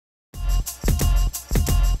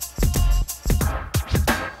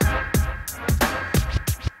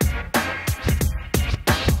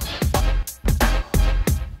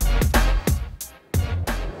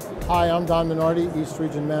I'm Don Mainardi, East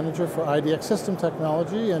Region Manager for IDX System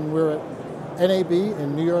Technology, and we're at NAB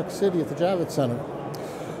in New York City at the Javits Center.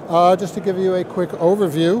 Just to give you a quick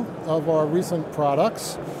overview of our recent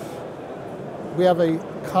products, we have a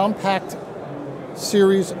compact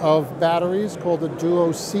series of batteries called the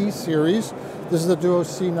DUO-C series. This is the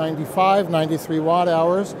DUO-C95, 93 watt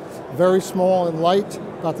hours, very small and light,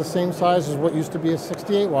 about the same size as what used to be a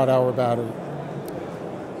 68 watt hour battery.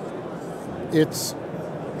 Its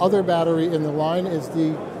other battery in the line is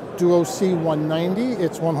the DUO-C190.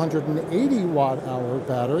 It's 180 watt hour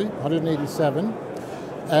battery, 187,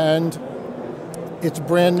 and it's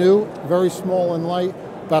brand new, very small and light,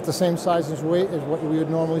 about the same size and weight as what we would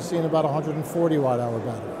normally see in about 140 watt hour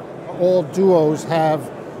battery. All Duos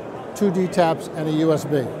have 2 D-taps and a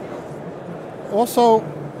USB. Also,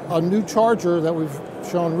 a new charger that we've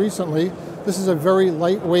shown recently. This is a very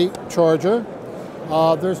lightweight charger.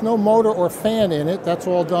 There's no motor or fan in it. That's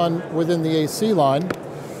all done within the AC line.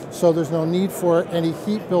 So there's no need for any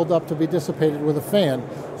heat buildup to be dissipated with a fan.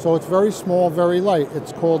 So it's very small, very light.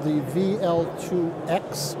 It's called the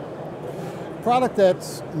VL2X. Product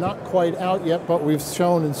that's not quite out yet, but we've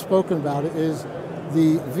shown and spoken about it, is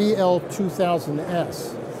the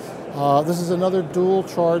VL2000S. This is another dual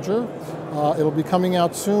charger. It'll be coming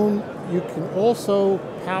out soon. You can also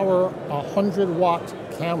power a 100 watt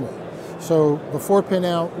camera. So the 4-pin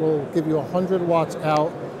out will give you 100 watts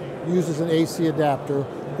out, used as an AC adapter,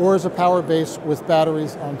 or as a power base with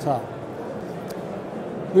batteries on top.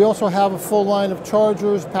 We also have a full line of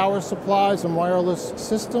chargers, power supplies, and wireless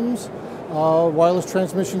systems. Wireless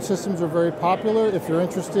transmission systems are very popular. If you're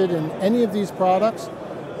interested in any of these products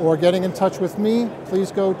or getting in touch with me,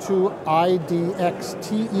 please go to idxtek.com,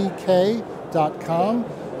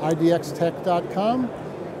 idxtech.com.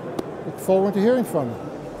 Look forward to hearing from you.